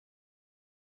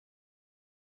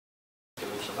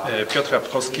Piotr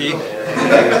Chrapkowski,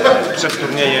 przed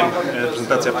turniejem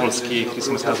prezentacja Polski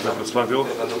Christams Cup we Wrocławiu.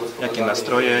 Jakie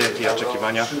nastroje, jakie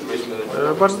oczekiwania?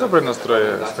 Bardzo dobre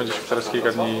nastroje. Spędziliśmy teraz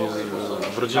kilka dni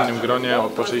w rodzinnym gronie,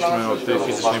 odpoczęliśmy od tej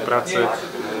fizycznej pracy.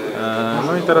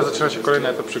 No i teraz zaczyna się kolejny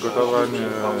etap przygotowań,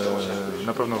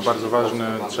 na pewno bardzo ważny.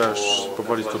 Trzeba już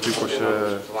powoli z tą piłką się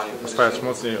oswajać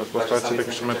mocniej, oswajać się tak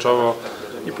jeszcze meczowo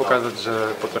i pokazać, że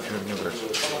potrafimy w nią grać.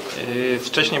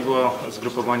 Wcześniej było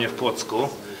zgrupowanie w Płocku.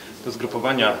 Te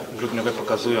zgrupowania grudniowe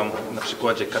pokazują na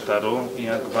przykładzie Kataru,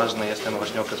 jak ważny jest ten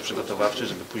właśnie okres przygotowawczy,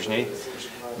 żeby później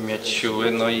mieć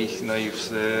siły, no i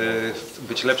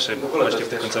być lepszy właśnie w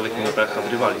tych końcowych minutach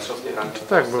od rywali.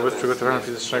 Tak, bo bez przygotowania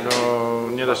fizycznego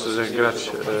nie da się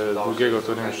grać długiego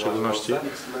turnieju w szczególności,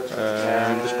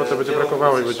 gdyż potem będzie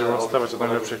brakowało i będziemy odstawać od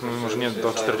najlepszych, no może nie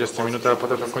do 40 minut, ale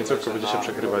potem w końcówkę będzie się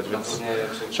przegrywać, więc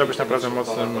trzeba być naprawdę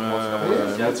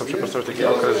mocno przepracować taki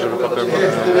okres, żeby potem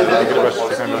wygrywać w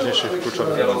tych najważniejszych,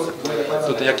 kluczowych momentach.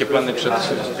 Tutaj jakie plany przed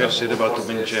pierwszy rywal to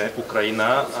będzie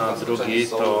Ukraina, a drugi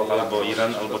to albo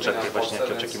Iran, albo Czechy. Właśnie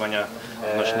jakie oczekiwania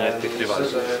odnośnie tych rywali?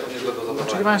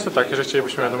 Oczekiwania są takie, że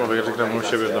chcielibyśmy wiadomo wygrać, że gramy u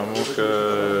siebie w domu.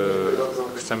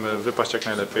 Chcemy wypaść jak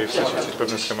najlepiej, przećwiczyć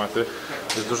pewne schematy.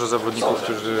 Jest dużo zawodników,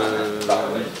 którzy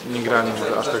nie grali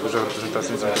aż tak dużo reprezentacji,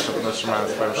 więc też na pewno trzymają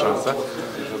swoją szansę.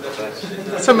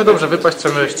 Chcemy dobrze wypaść,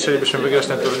 chcielibyśmy wygrać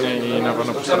ten turniej i na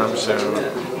pewno postaramy się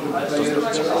to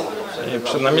zrobić.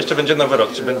 Przed nami jeszcze będzie nowy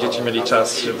rok. Czy będziecie mieli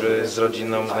czas, żeby z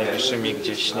rodziną, z najbliższymi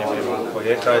gdzieś, nie wiem,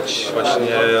 pojechać,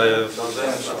 właśnie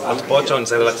odpocząć,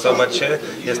 zrelaksować się?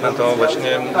 Jest na to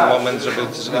właśnie moment, żeby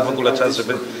w ogóle czas,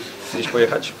 żeby gdzieś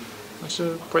pojechać? Znaczy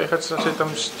pojechać raczej tam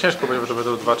ciężko będzie, że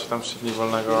będą 2 czy tam 3 dni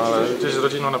wolnego, ale gdzieś z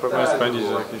rodziną na pewno nie spędzić,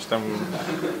 że jakimś tam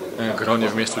gronie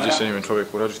w miejscu, gdzie się, nie wiem,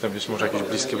 człowiek urodzić, tam gdzieś może jakiś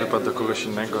bliski wypad do kogoś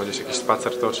innego, gdzieś jakiś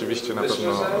spacer, to oczywiście na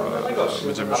pewno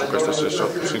będziemy szukać też jeszcze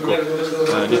odpoczynku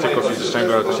nie tylko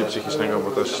fizycznego, ale też i psychicznego,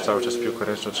 bo też cały czas piłkę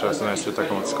ręczną trzeba znaleźć sobie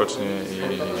taką odskocznię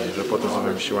i że potem z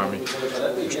nowymi siłami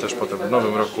już też potem w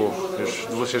nowym roku, już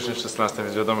w 2016,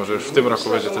 więc wiadomo, że już w tym roku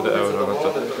będzie wtedy Euro, no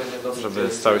to żeby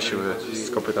z całej siły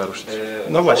z kopyta ruszyć.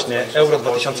 No właśnie, Euro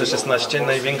 2016,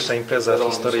 największa impreza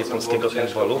w historii polskiego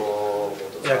handballu.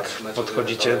 Jak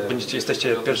podchodzicie?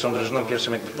 Jesteście pierwszą drużyną,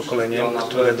 pierwszym jakby pokoleniem,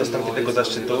 które dostąpi tego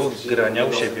zaszczytu grania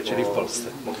u siebie, czyli w Polsce.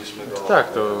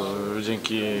 Tak, to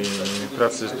dzięki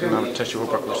pracy części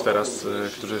chłopaków już teraz,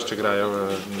 którzy jeszcze grają,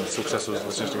 sukcesu z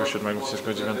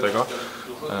 2007-2009.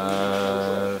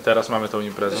 Teraz mamy tą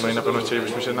imprezę, no i na pewno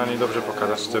chcielibyśmy się na niej dobrze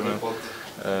pokazać. Chcemy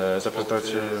zaprezentować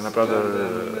naprawdę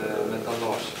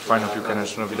fajną piłkę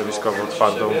ręczną, widowiskową,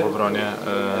 twardą w obronie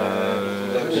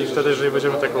i wtedy, jeżeli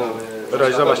będziemy taką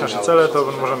realizować nasze cele,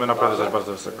 to możemy naprawdę zajść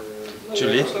bardzo wysoko.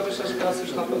 Czyli?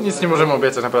 Nic nie możemy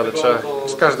obiecać, naprawdę trzeba.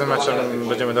 Z każdym meczem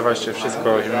będziemy dawali się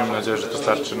wszystko i mam nadzieję, że to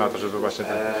starczy na to, żeby właśnie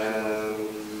te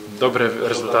dobre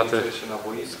rezultaty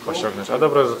osiągnąć. A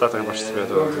dobre rezultaty chyba się sobie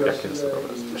to jakie jest to dobre.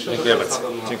 Dziękuję bardzo.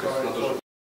 Dziękuję.